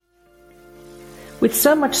With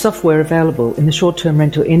so much software available in the short-term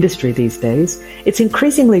rental industry these days, it's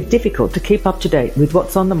increasingly difficult to keep up to date with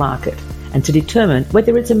what's on the market and to determine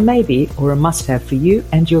whether it's a maybe or a must-have for you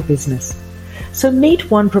and your business. So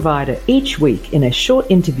meet one provider each week in a short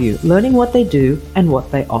interview, learning what they do and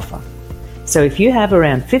what they offer. So if you have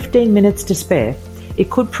around 15 minutes to spare,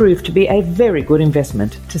 it could prove to be a very good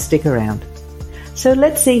investment to stick around. So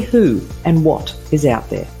let's see who and what is out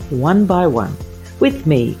there, one by one, with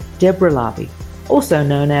me, Deborah Larby, also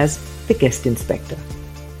known as the Guest Inspector.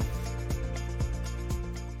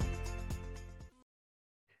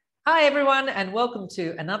 Hi everyone, and welcome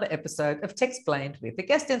to another episode of Techsplained with the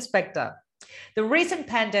Guest Inspector. The recent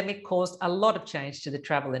pandemic caused a lot of change to the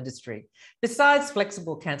travel industry. Besides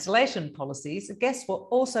flexible cancellation policies, guests were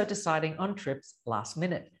also deciding on trips last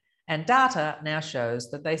minute, and data now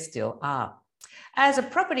shows that they still are. As a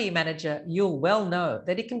property manager, you'll well know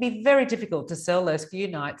that it can be very difficult to sell those few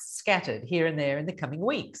nights scattered here and there in the coming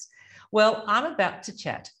weeks. Well, I'm about to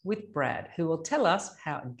chat with Brad, who will tell us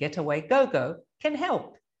how GetawayGoGo can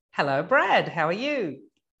help. Hello, Brad. How are you?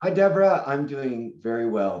 Hi, Deborah. I'm doing very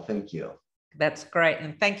well. Thank you. That's great.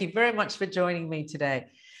 And thank you very much for joining me today.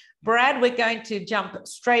 Brad, we're going to jump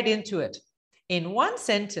straight into it. In one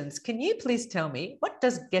sentence, can you please tell me, what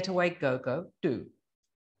does GetawayGoGo do?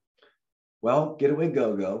 Well,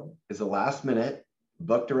 GetawayGoGo is a last-minute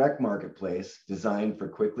book direct marketplace designed for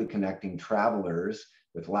quickly connecting travelers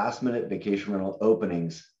with last-minute vacation rental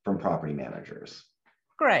openings from property managers.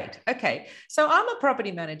 Great. Okay. So I'm a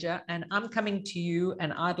property manager and I'm coming to you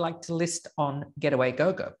and I'd like to list on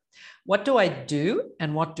GetawayGoGo. What do I do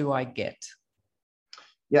and what do I get?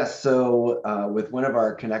 Yes. So with one of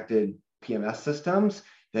our connected PMS systems,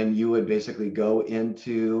 then you would basically go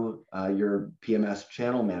into your PMS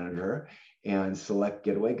channel manager and select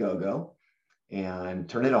GetawayGoGo and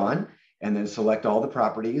turn it on, and then select all the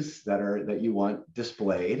properties that you want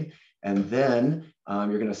displayed. And then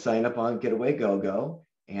you're going to sign up on GetawayGoGo,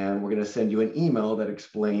 and we're going to send you an email that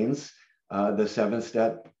explains the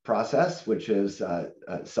 7-step process, which is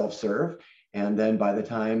self-serve. And then by the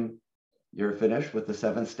time you're finished with the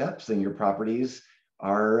 7 steps, then your properties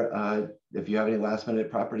are, if you have any last minute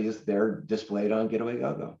properties, they're displayed on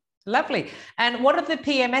GetawayGoGo. Lovely. And what are the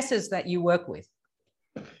PMSs that you work with?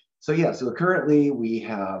 So currently we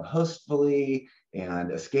have Hostfully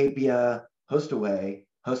and Escapia, Hostaway,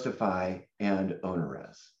 Hostify, and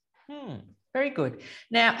OwnerRez. Very good.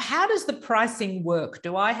 Now, how does the pricing work?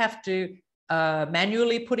 Do I have to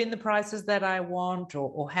manually put in the prices that I want,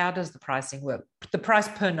 or how does the pricing work? The price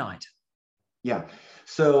per night? Yeah.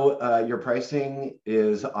 So your pricing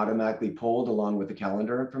is automatically pulled along with the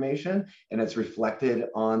calendar information, and it's reflected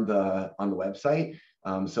on the website.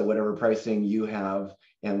 So whatever pricing you have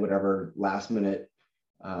and whatever last minute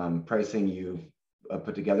pricing you've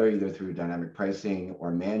put together, either through dynamic pricing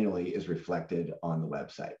or manually, is reflected on the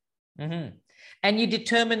website. Mm-hmm. And you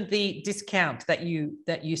determine the discount that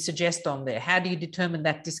you suggest on there. How do you determine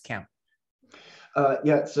that discount?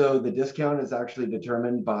 Yeah. So the discount is actually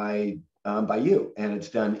determined by you, and it's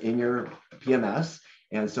done in your PMS.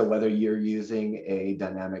 And so whether you're using a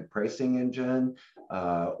dynamic pricing engine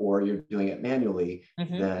or you're doing it manually,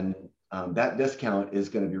 then that discount is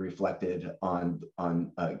going to be reflected on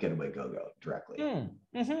GetawayGoGo directly.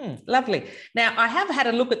 Lovely. Now, I have had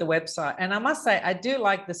a look at the website, and I must say I do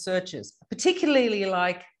like the searches, particularly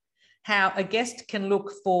like how a guest can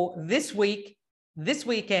look for this week, this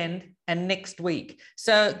weekend, and next week.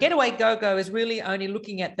 So GetawayGoGo is really only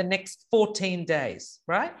looking at the next 14 days,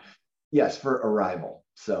 right? Yes, for arrival.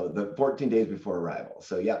 So the 14 days before arrival.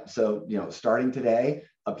 So yeah, so starting today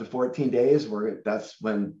up to 14 days, that's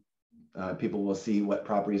when people will see what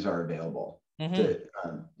properties are available.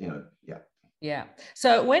 Yeah.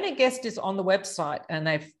 So when a guest is on the website and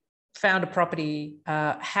they've found a property,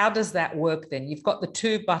 how does that work then? You've got the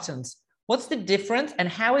 2 buttons. What's the difference, and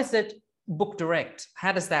how is it book direct?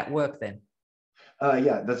 How does that work then?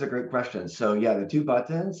 Yeah, that's a great question. So yeah, the 2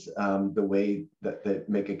 buttons, the way that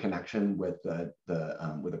make a connection with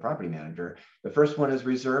the property manager. The first one is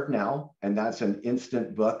reserve now, and that's an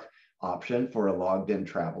instant book option for a logged in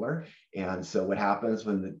traveler. And so what happens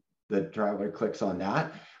when the traveler clicks on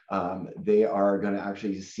that, they are going to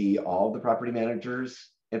actually see all the property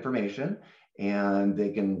manager's information, and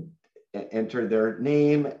they can enter their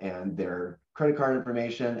name and their credit card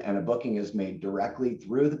information, and a booking is made directly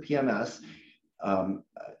through the PMS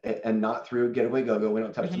and not through GetawayGoGo. We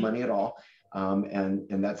don't touch the money at all.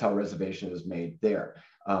 And that's how reservation is made there.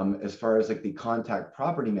 As far as like the contact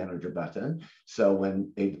property manager button, so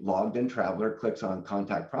when a logged in traveler clicks on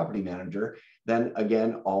contact property manager, then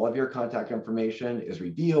again, all of your contact information is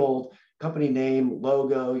revealed, company name,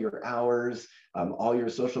 logo, your hours, all your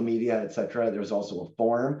social media, etc. There's also a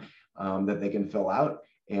form that they can fill out,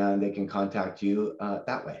 and they can contact you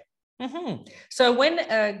that way. Mm-hmm. So when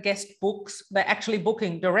a guest books, they're actually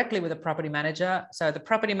booking directly with a property manager. So the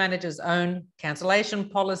property manager's own cancellation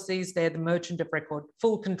policies, they're the merchant of record,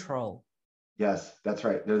 full control. Yes, that's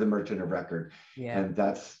right. They're the merchant of record. Yeah. And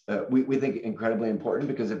that's, we think, incredibly important,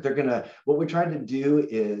 because if they're going to, what we're trying to do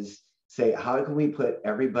is say, how can we put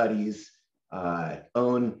everybody's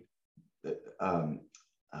own,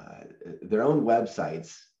 their own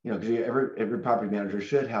websites, because every property manager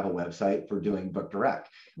should have a website for doing book direct.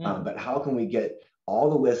 But how can we get all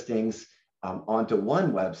the listings onto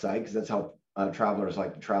one website? Because that's how travelers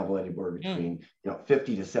like to travel, anywhere between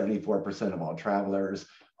 50 to 74% of all travelers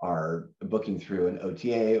are booking through an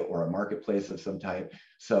OTA or a marketplace of some type.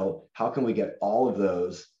 So how can we get all of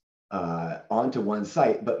those onto one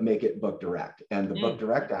site, but make it book direct? And the book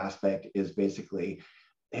direct aspect is basically,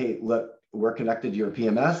 hey, look, we're connected to your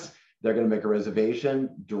PMS. They're going to make a reservation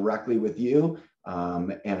directly with you.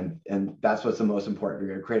 And that's what's the most important. We're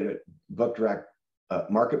going to create a book direct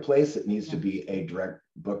marketplace. It needs to be a direct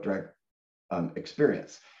book direct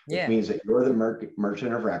experience, which means that you're the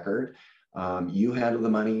merchant of record. You handle the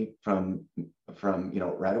money from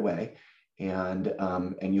right away, and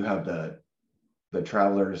you have the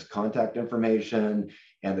traveler's contact information,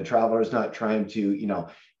 and the traveler is not trying to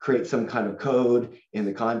create some kind of code in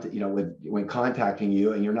the content when contacting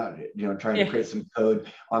you, and you're not trying to create some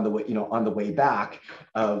code on the way way back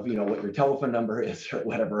of what your telephone number is or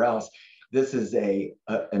whatever else. This is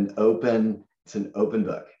an open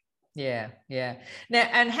book. Yeah. Now,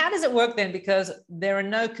 and how does it work then? Because there are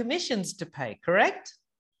no commissions to pay, correct?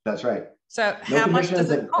 That's right. So how much does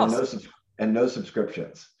it cost? And no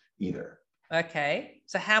subscriptions either. Okay.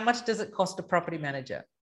 So how much does it cost a property manager?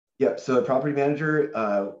 Yep. So a property manager,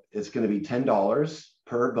 it's going to be $10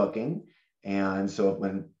 per booking. And so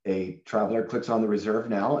when a traveler clicks on the reserve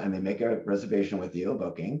now and they make a reservation with you, a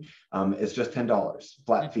booking, it's just $10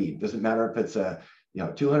 flat fee. Doesn't matter if it's a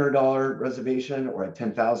 $200 reservation or a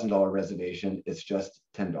 $10,000 reservation, it's just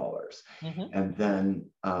 $10. And then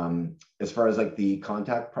as far as like the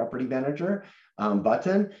contact property manager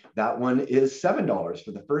button, that one is $7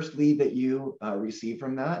 for the first lead that you receive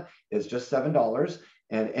from that. It's just $7.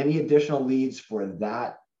 And any additional leads for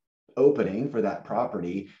that opening, for that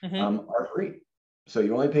property, are free. So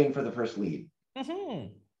you're only paying for the first lead.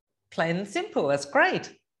 Plain and simple. That's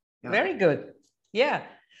great. Very good. Yeah.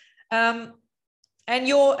 And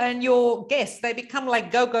your guests, they become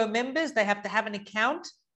like GoGo members? They have to have an account?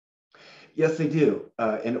 Yes, they do.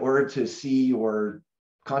 In order to see your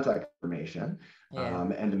contact information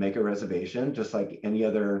and to make a reservation, just like any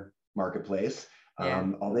other marketplace,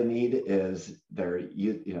 all they need is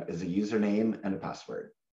is a username and a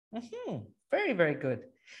password. Very, very good.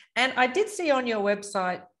 And I did see on your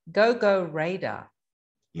website GoGo Radar.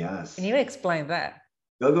 Yes. Can you explain that?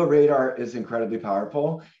 GoGo Radar is incredibly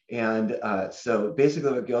powerful. And so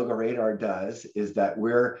basically what GoGo Radar does is that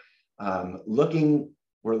we're looking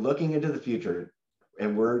into the future,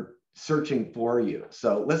 and we're searching for you.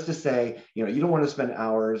 So let's just say, you don't want to spend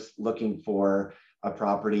hours looking for a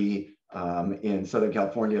property in Southern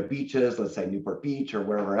California beaches, let's say Newport Beach or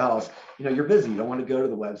wherever else. You're busy. You don't want to go to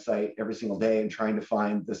the website every single day and trying to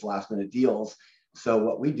find this last minute deals. So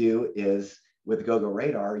what we do is with GoGo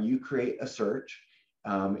Radar, you create a search.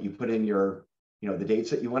 You put in your, the dates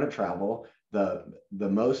that you want to travel, the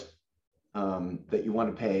most that you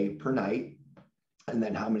want to pay per night, and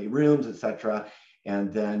then how many rooms, etc.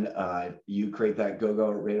 And then you create that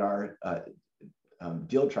GoGo Radar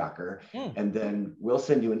deal tracker, and then we'll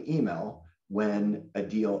send you an email when a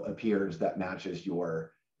deal appears that matches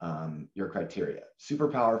your criteria. Super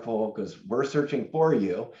powerful, because we're searching for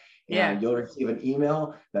you, and you'll receive an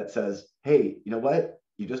email that says, hey, you know what?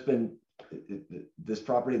 This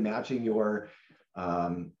property matching your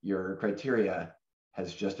criteria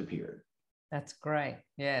has just appeared. That's great.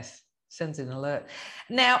 Yes, sends an alert.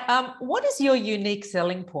 Now, what is your unique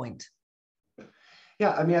selling point?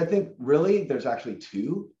 Yeah, I think really there's actually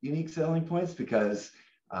two unique selling points, because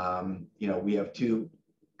we have two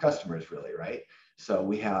customers really, right? So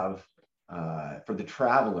we have for the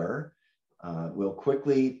traveler, they will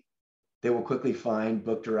quickly find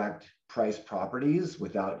book direct price properties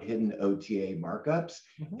without hidden OTA markups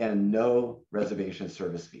and no reservation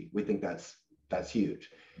service fee. We think that's huge.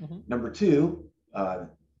 Number two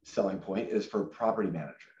selling point is for property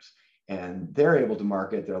managers, and they're able to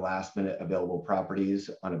market their last minute available properties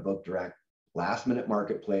on a book direct last minute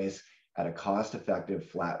marketplace at a cost effective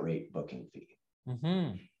flat rate booking fee.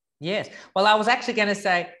 Yes. Well, I was actually going to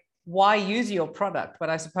say, why use your product, but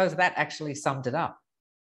I suppose that actually summed it up.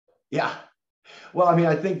 Yeah. Well, I mean,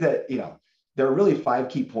 I think that, there are really 5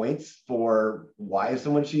 key points for why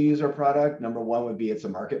someone should use our product. Number one would be it's a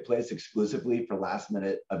marketplace exclusively for last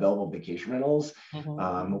minute available vacation rentals,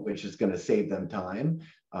 which is going to save them time.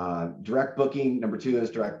 Direct booking. Number 2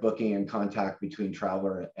 is direct booking and contact between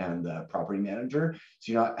traveler and the property manager.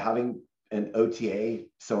 So you're not having an OTA,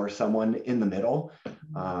 or someone in the middle.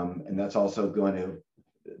 And that's also going to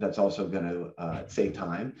save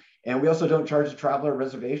time. And we also don't charge a traveler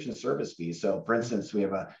reservation service fee. So for instance, we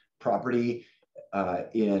have a property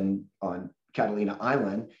on Catalina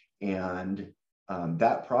Island, and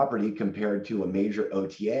that property compared to a major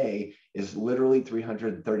OTA is literally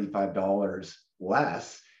 $335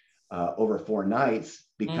 less over 4 nights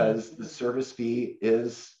because the service fee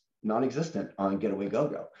is non-existent on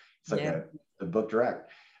GetawayGoGo. It's like a book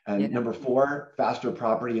direct. And number 4, faster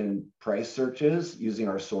property and price searches using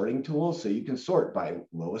our sorting tools. So you can sort by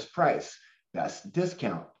lowest price, best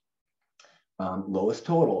discount, lowest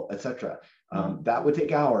total, etc. That would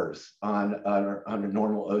take hours on a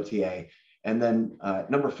normal OTA. And then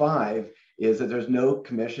number 5 is that there's no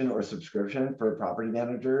commission or subscription for property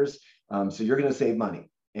managers. So you're going to save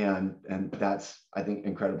money. And that's, I think,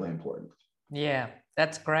 incredibly important. Yeah,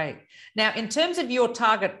 that's great. Now, in terms of your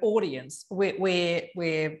target audience,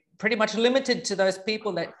 we're pretty much limited to those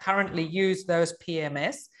people that currently use those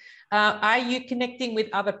PMS. Are you connecting with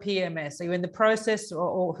other PMS? Are you in the process,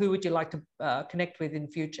 or who would you like to connect with in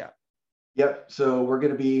future? Yep. So we're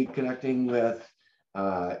going to be connecting with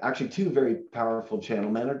actually 2 very powerful channel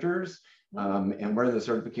managers. And we're in the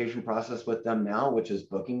certification process with them now, which is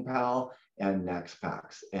BookingPal and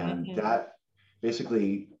NextPax. And that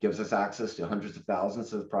basically gives us access to hundreds of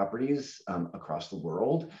thousands of properties across the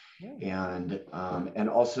world, and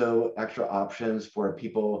also extra options for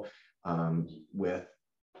people with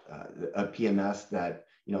a PMS that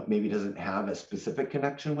maybe doesn't have a specific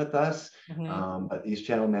connection with us, but these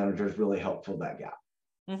channel managers really help fill that gap.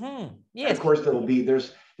 Yes. And of course,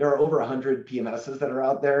 there are over 100 PMSs that are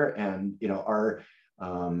out there, and our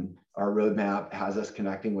roadmap has us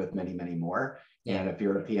connecting with many, many more. And if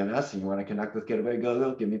you're a PMS and you want to connect with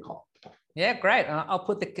GetawayGoGo, give me a call. Yeah, great. I'll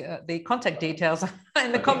put the contact details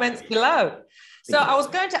in the comments below. So I was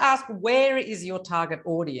going to ask, where is your target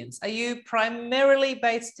audience? Are you primarily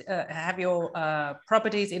based, have your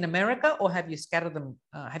properties in America, or have you scattered them?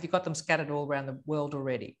 Have you got them scattered all around the world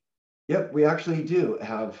already? Yep, we actually do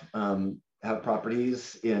have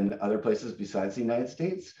properties in other places besides the United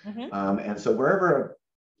States. And so wherever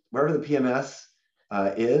the PMS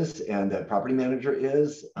is and the property manager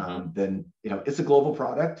is, then it's a global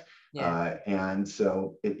product. And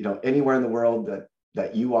so anywhere in the world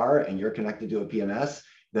that you are and you're connected to a PMS,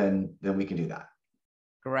 then we can do that.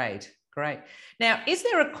 Great. Now, is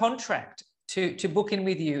there a contract to book in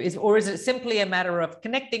with you, or is it simply a matter of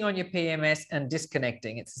connecting on your PMS and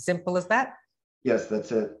disconnecting? It's as simple as that? Yes,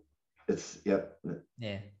 that's it. It's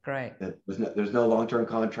Yeah, great. There's no long-term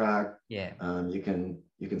contract. Yeah.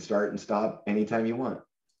 You can start and stop anytime you want.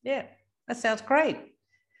 Yeah, that sounds great.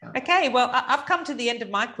 Yeah. Okay, well, I've come to the end of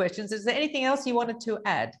my questions. Is there anything else you wanted to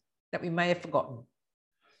add that we may have forgotten?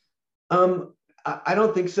 I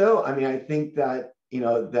don't think so. I mean, I think that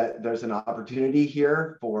that there's an opportunity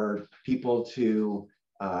here for people to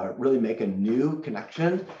really make a new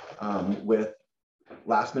connection with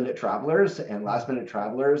last minute travelers. And last minute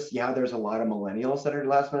travelers, there's a lot of millennials that are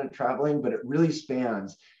last minute traveling, but it really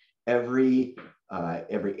spans every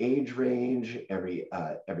age range, every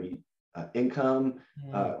income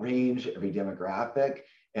range, every demographic.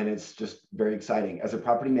 And it's just very exciting. As a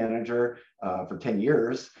property manager for 10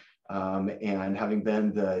 years, and having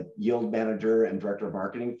been the yield manager and director of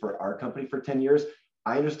marketing for our company for 10 years,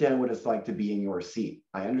 I understand what it's like to be in your seat.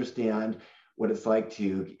 I understand what it's like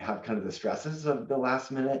to have kind of the stresses of the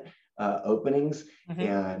last minute openings.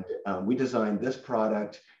 And we designed this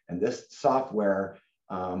product and this software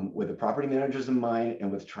with the property managers in mind and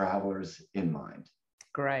with travelers in mind.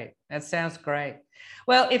 Great. That sounds great.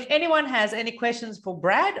 Well, if anyone has any questions for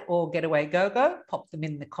Brad or GetawayGoGo, pop them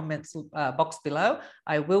in the comments box below.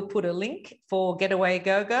 I will put a link for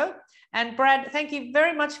GetawayGoGo. And Brad, thank you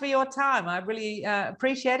very much for your time. I really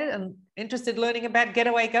appreciate it and interested in learning about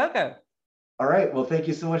GetawayGoGo. All right. Well, thank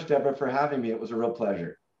you so much, Deborah, for having me. It was a real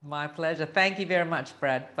pleasure. My pleasure. Thank you very much,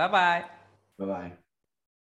 Brad. Bye-bye. Bye-bye.